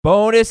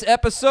Bonus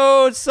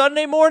episode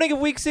Sunday morning of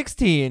week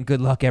 16.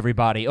 Good luck,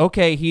 everybody.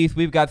 Okay, Heath,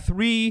 we've got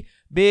three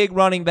big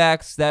running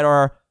backs that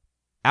are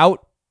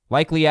out,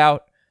 likely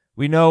out.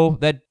 We know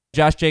that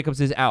Josh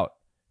Jacobs is out.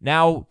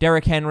 Now,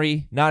 Derrick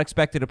Henry, not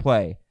expected to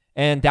play.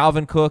 And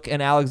Dalvin Cook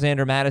and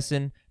Alexander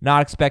Mattison,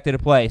 not expected to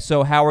play.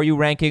 So how are you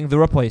ranking the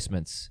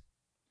replacements?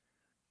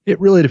 It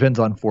really depends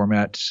on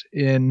format.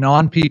 In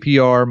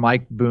non-PPR,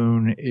 Mike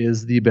Boone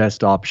is the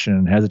best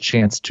option, has a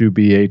chance to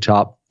be a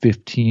top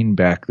 15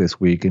 back this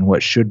week in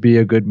what should be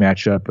a good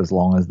matchup as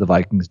long as the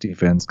Vikings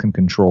defense can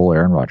control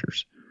Aaron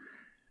Rodgers.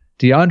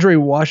 DeAndre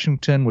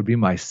Washington would be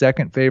my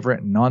second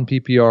favorite in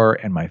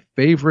non-PPR and my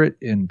favorite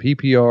in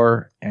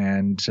PPR.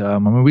 And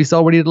we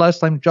saw what he did last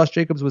time Josh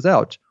Jacobs was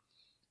out.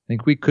 I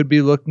think we could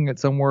be looking at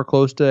somewhere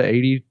close to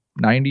 80,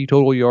 90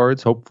 total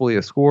yards, hopefully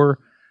a score.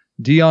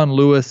 Dion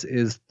Lewis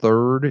is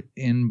third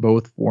in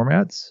both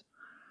formats.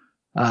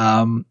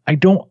 I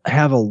don't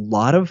have a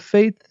lot of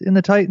faith in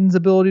the Titans'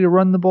 ability to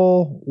run the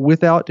ball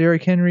without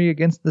Derrick Henry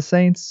against the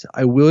Saints.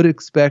 I would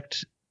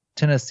expect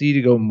Tennessee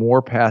to go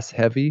more pass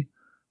heavy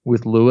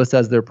with Lewis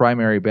as their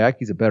primary back.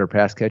 He's a better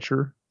pass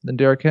catcher than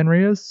Derrick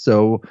Henry is.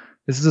 So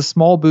this is a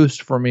small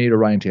boost for me to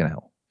Ryan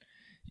Tannehill.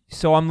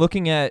 So I'm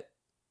looking at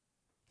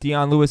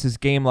Dion Lewis's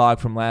game log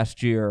from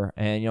last year,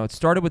 and it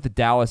started with the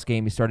Dallas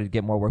game. He started to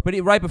get more work, but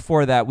right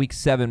before that, week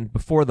 7,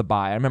 before the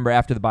bye, I remember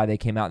after the bye they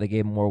came out and they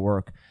gave him more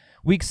work.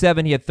 Week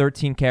 7, he had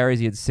 13 carries.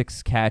 He had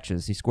 6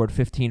 catches. He scored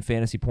 15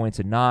 fantasy points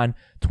in non,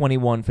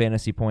 21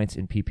 fantasy points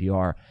in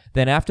PPR.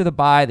 Then after the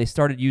bye, they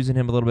started using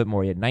him a little bit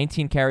more. He had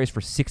 19 carries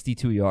for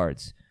 62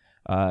 yards.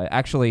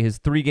 Actually, his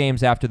 3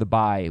 games after the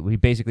bye, he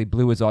basically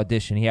blew his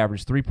audition. He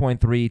averaged 3.3,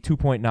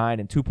 2.9,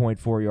 and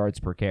 2.4 yards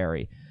per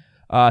carry.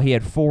 He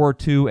had 4,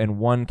 2, and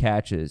 1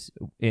 catches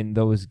in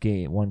those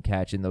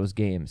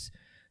games.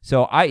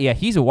 So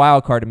he's a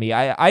wild card to me.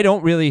 I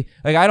don't really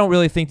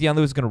think Dion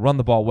Lewis is going to run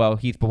the ball well,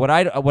 Heath. But what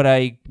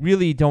I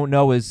really don't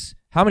know is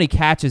how many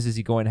catches is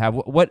he going to have?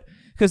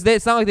 Because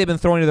it's not like they've been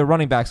throwing to their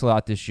running backs a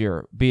lot this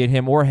year, be it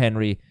him or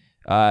Henry.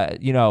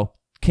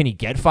 Can he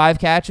get 5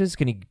 catches?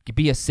 Can he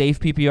be a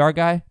safe PPR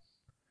guy?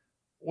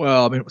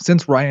 Well,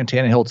 since Ryan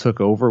Tannehill took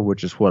over,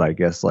 which is what I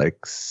guess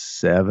like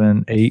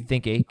 7, 8. I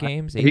think 8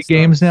 games. 8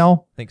 games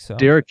now. I think so.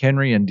 Derrick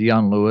Henry and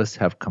Dion Lewis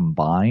have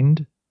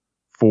combined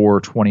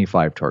for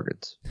 25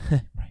 targets.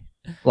 Right.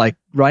 Like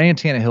Ryan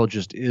Tannehill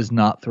just is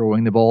not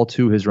throwing the ball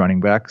to his running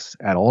backs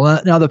at all.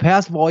 Now the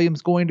pass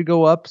volume's going to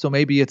go up, so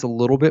maybe it's a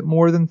little bit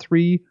more than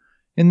 3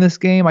 in this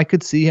game. I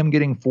could see him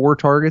getting 4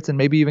 targets and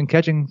maybe even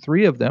catching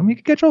 3 of them. He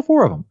could catch all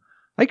 4 of them.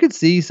 I could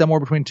see somewhere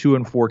between 2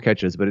 and 4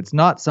 catches, but it's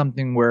not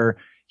something where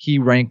he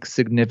ranks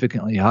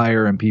significantly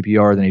higher in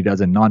PPR than he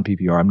does in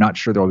non-PPR. I'm not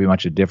sure there will be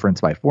much of a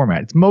difference by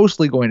format. It's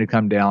mostly going to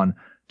come down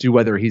to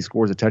whether he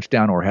scores a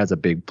touchdown or has a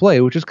big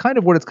play, which is kind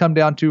of what it's come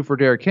down to for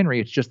Derrick Henry.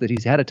 It's just that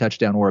he's had a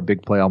touchdown or a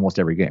big play almost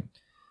every game.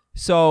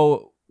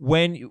 So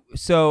when you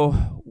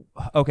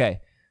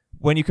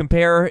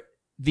compare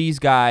these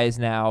guys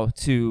now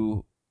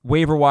to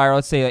waiver wire,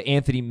 let's say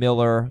Anthony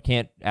Miller,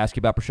 can't ask you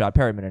about Brashad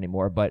Perryman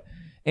anymore, but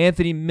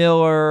Anthony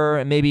Miller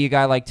and maybe a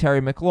guy like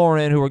Terry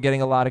McLaurin, who we're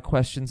getting a lot of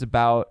questions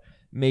about,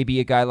 maybe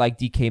a guy like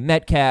DK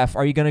Metcalf.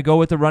 Are you going to go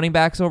with the running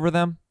backs over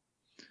them?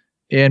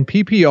 In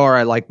PPR,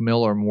 I like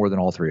Miller more than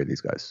all 3 of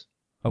these guys.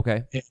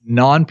 Okay. In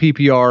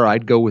non-PPR,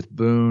 I'd go with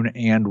Boone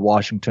and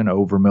Washington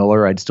over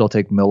Miller. I'd still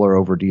take Miller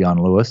over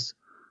Dion Lewis.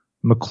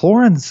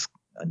 McLaurin's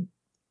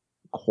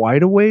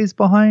quite a ways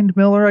behind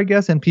Miller, I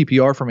guess, in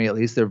PPR for me at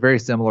least. They're very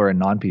similar in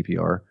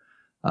non-PPR.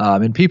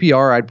 In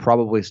PPR, I'd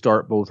probably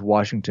start both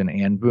Washington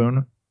and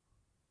Boone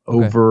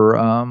over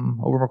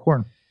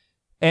McLaurin.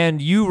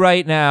 And you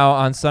right now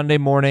on Sunday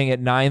morning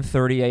at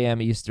 9:30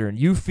 a.m. Eastern,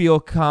 you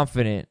feel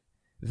confident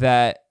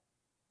that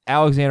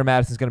Alexander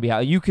Madison's going to be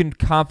out. You can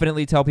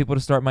confidently tell people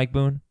to start Mike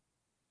Boone?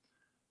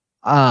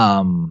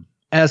 I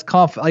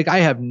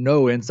have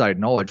no inside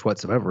knowledge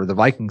whatsoever. The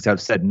Vikings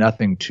have said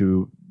nothing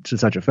to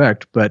such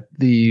effect, but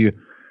the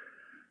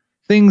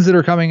things that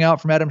are coming out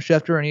from Adam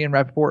Schefter and Ian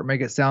Rappaport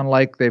make it sound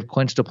like they've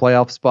clinched a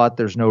playoff spot.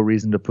 There's no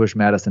reason to push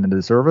Madison into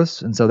the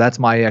service, and so that's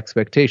my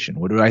expectation.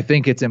 Would I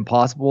think it's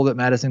impossible that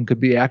Madison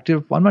could be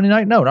active on Monday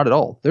night? No, not at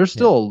all. There's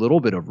still a little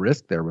bit of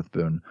risk there with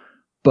Boone,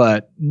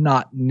 but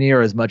not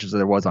near as much as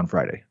there was on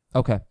Friday.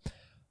 Okay.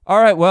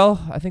 All right,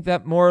 well, I think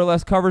that more or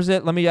less covers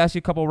it. Let me ask you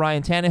a couple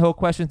Ryan Tannehill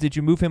questions. Did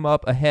you move him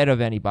up ahead of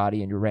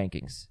anybody in your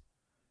rankings?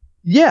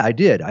 Yeah, I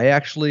did. I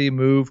actually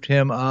moved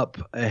him up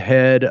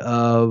ahead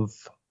of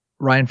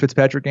Ryan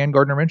Fitzpatrick and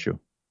Gardner Minshew.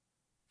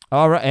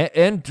 All right,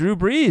 and Drew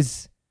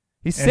Brees.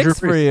 He's 6th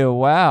for you.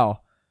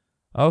 Wow.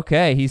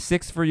 Okay, he's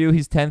 6th for you.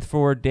 He's 10th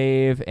for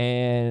Dave,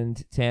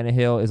 and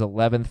Tannehill is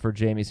 11th for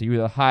Jamie. So you're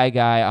the high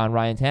guy on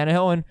Ryan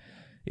Tannehill, and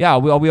yeah,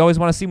 we always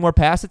want to see more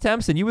pass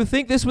attempts, and you would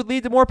think this would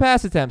lead to more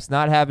pass attempts,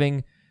 not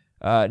having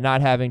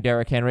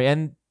Derrick Henry,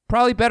 and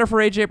probably better for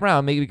A.J.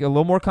 Brown. Maybe a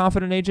little more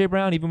confident in A.J.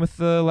 Brown, even with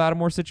the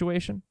Lattimore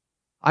situation.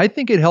 I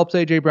think it helps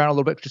A.J. Brown a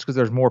little bit just because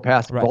there's more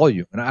pass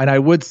volume. And I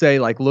would say,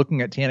 like,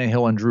 looking at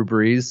Tannehill and Drew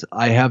Brees,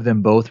 I have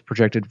them both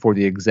projected for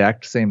the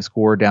exact same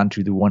score down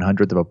to the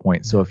 100th of a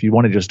point. So if you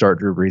wanted to start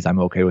Drew Brees, I'm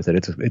okay with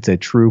it. It's a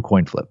true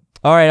coin flip.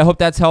 All right, I hope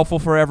that's helpful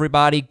for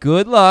everybody.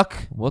 Good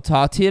luck. We'll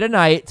talk to you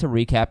tonight to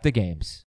recap the games.